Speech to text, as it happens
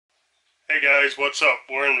Hey guys, what's up?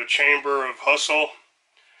 We're in the Chamber of Hustle.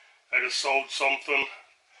 I just sold something,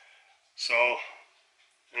 so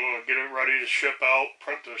I'm going to get it ready to ship out,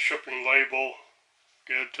 print the shipping label,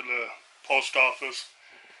 get it to the post office.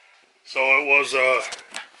 So it was a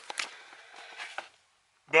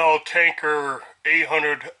Bell Tanker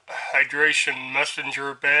 800 hydration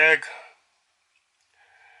messenger bag.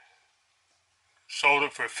 Sold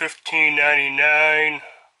it for $15.99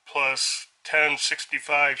 plus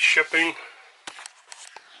 $10.65 shipping.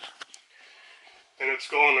 And it's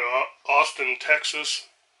going to Austin, Texas.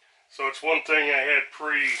 So it's one thing I had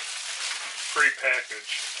pre-packaged,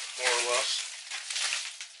 more or less.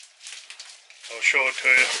 I'll show it to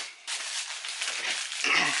you.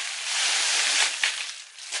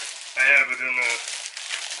 I have it in a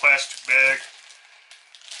plastic bag.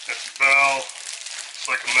 It's Bell. It's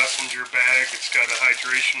like a messenger bag. It's got a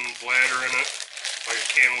hydration bladder in it, like a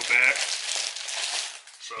Camelback.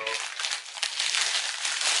 So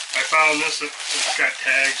I found this. It's got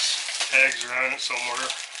tags. Tags are on it somewhere.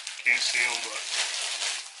 Can't see them, but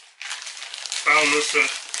found this at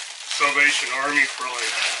Salvation Army for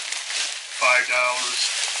like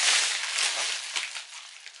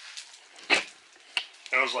 $5.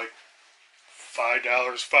 That was like $5,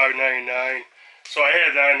 $5.99. So I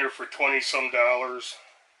had it on there for 20 some dollars,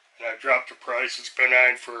 and I dropped the price. It's been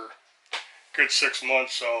on for a good 6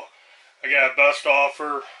 months, so I got a best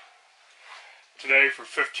offer today for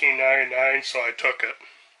 $15.99, so I took it.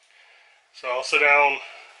 So I'll sit down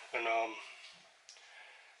and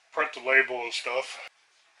print the label and stuff.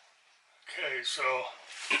 Okay, so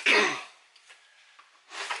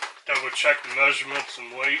double check the measurements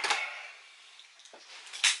and weight.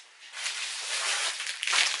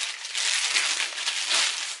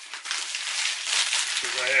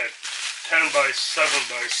 Because I had 10 by 7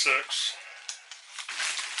 by 6,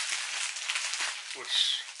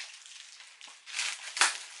 which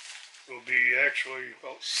will be actually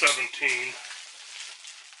about 17.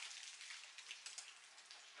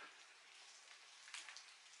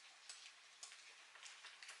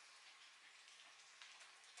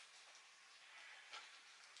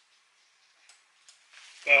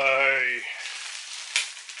 By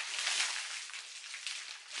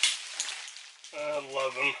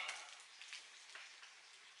 11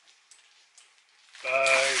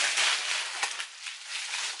 by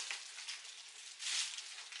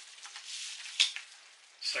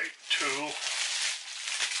 2,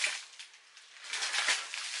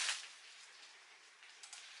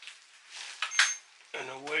 and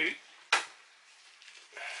the weight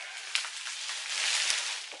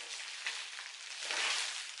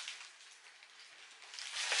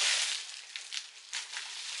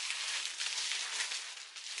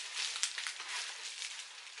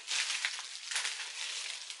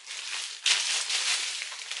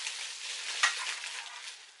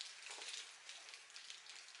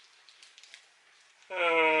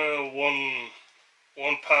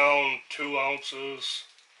one pound 2 ounces.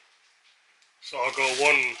 So I'll go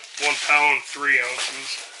one pound 3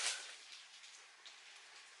 ounces.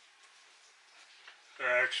 Or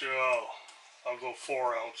actually, I'll go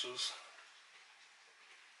 4 ounces.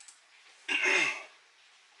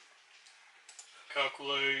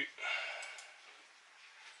 Calculate.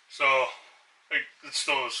 So it's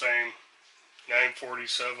still the same.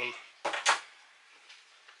 947.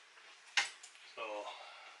 So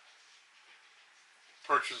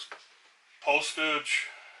purchase postage.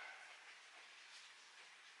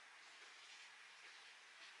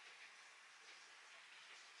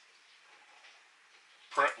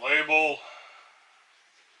 Print label.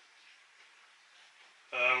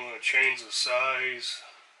 I'm going to change the size.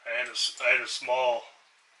 I had a small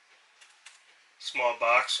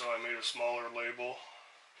box, so I made a smaller label.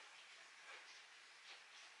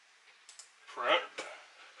 Print.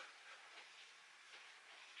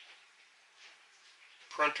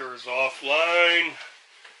 Printer is offline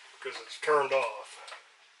because it's turned off.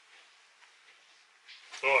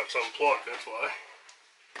 Oh, it's unplugged, that's why.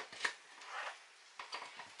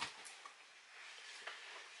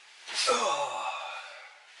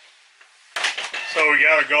 So we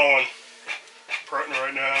got it going. Printing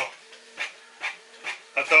right now.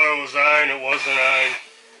 I thought it was on, it wasn't on.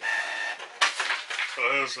 So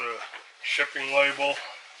there's a shipping label.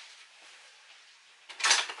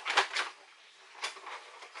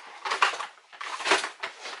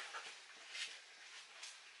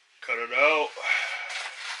 Cut it out.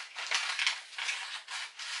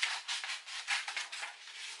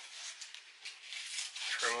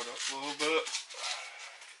 Trim it up a little bit.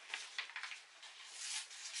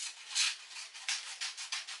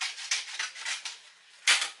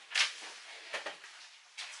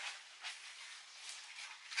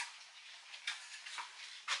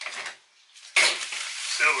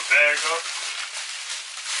 Fill the bag up.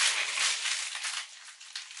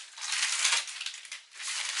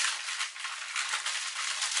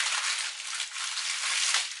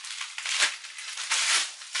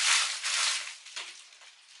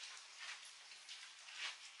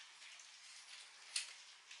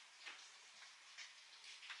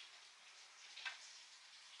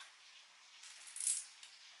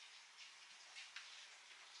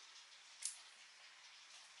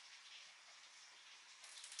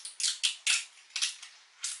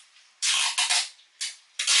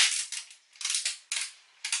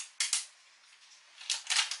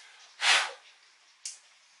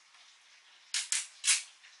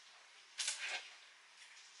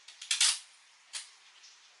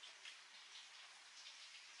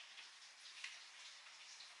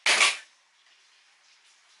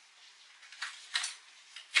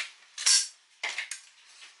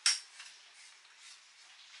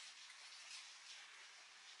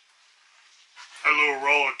 That little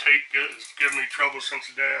roll of tape has given me trouble since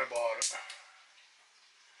the day I bought it.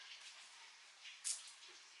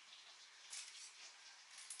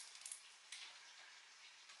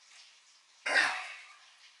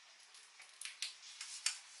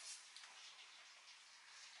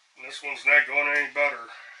 And this one's not going any better.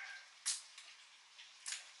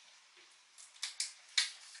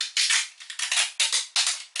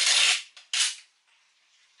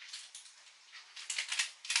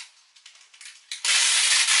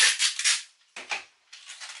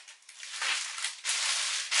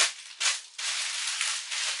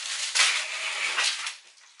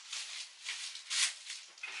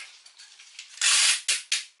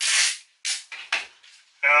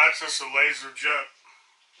 Now that's just a laser jet,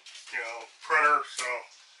 printer, so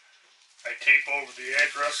I tape over the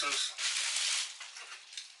addresses.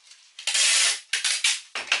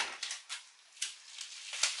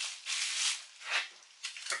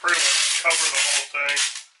 I pretty much cover the whole thing.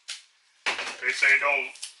 They say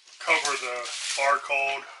don't cover the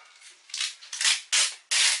barcode.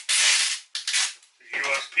 The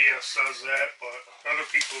USPS says that, but other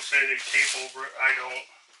people say they tape over it. I don't.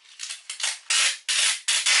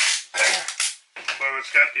 But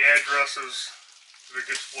it's got the addresses. If it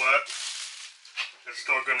gets wet, it's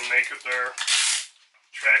still going to make it there.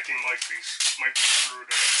 Tracking might be screwed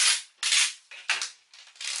in.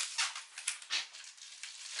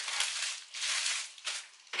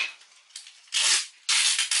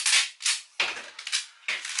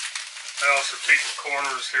 I also take the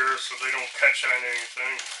corners here so they don't catch on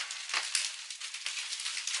anything.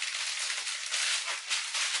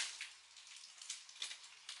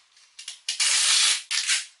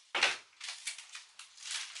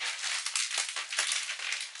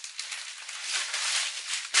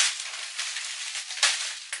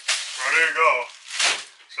 Well, there you go.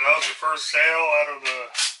 So that was the first sale out of the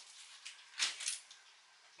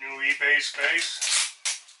new eBay space.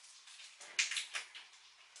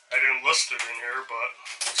 I didn't list it in here, but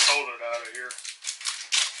I sold it out of here.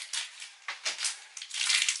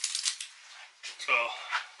 So,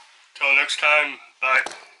 till next time,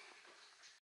 bye.